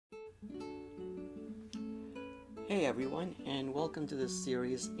Hey everyone, and welcome to this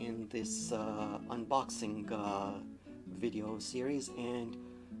series in this unboxing video series. And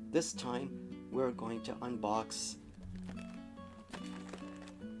this time we're going to unbox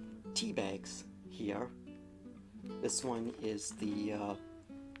tea bags here. This one is the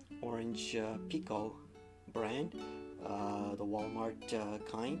Orange Pekoe brand, the Walmart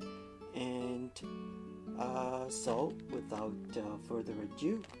kind. And so without further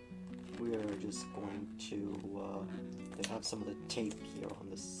ado, we're just going to they have some of the tape here on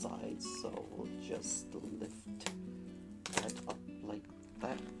the side, so we'll just lift that up like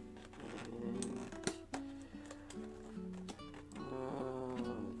that, and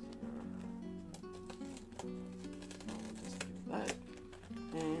I'll just do that,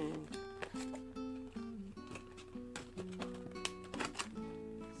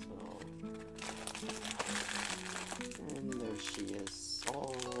 and there she is,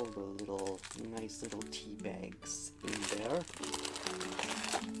 all the little nice little tea bags in there.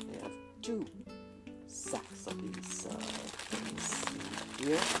 They have two sacks of these things in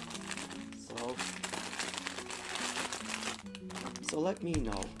here. So let me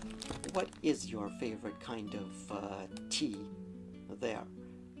know, what is your favorite kind of tea there?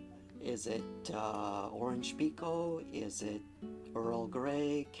 Is it Orange Pekoe? Is it Earl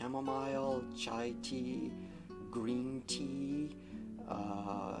Grey, chamomile, chai tea, green tea,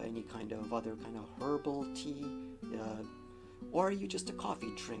 any kind of other kind of herbal tea, or are you just a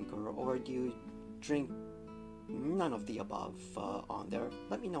coffee drinker, or do you drink none of the above on there?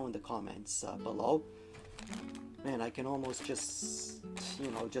 Let me know in the comments below. Man, I can almost just,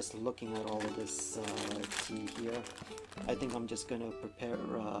 just looking at all of this tea here, I think I'm just gonna prepare,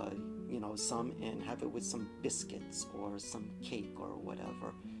 some and have it with some biscuits or some cake or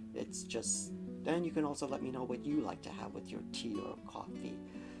whatever. It's just, then you can also let me know what you like to have with your tea or coffee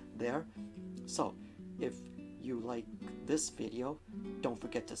there. So, if you like this video, don't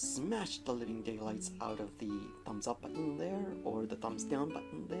forget to smash the living daylights out of the thumbs up button there, or the thumbs down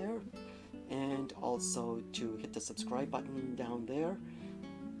button there, and also to hit the subscribe button down there,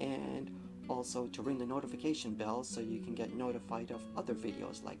 and also to ring the notification bell so you can get notified of other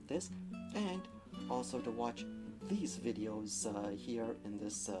videos like this, and also to watch these videos here in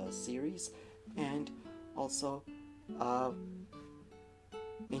this series, and also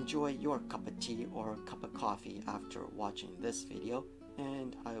enjoy your cup of tea or cup of coffee after watching this video,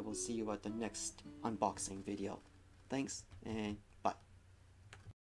 and I will see you at the next unboxing video. Thanks, and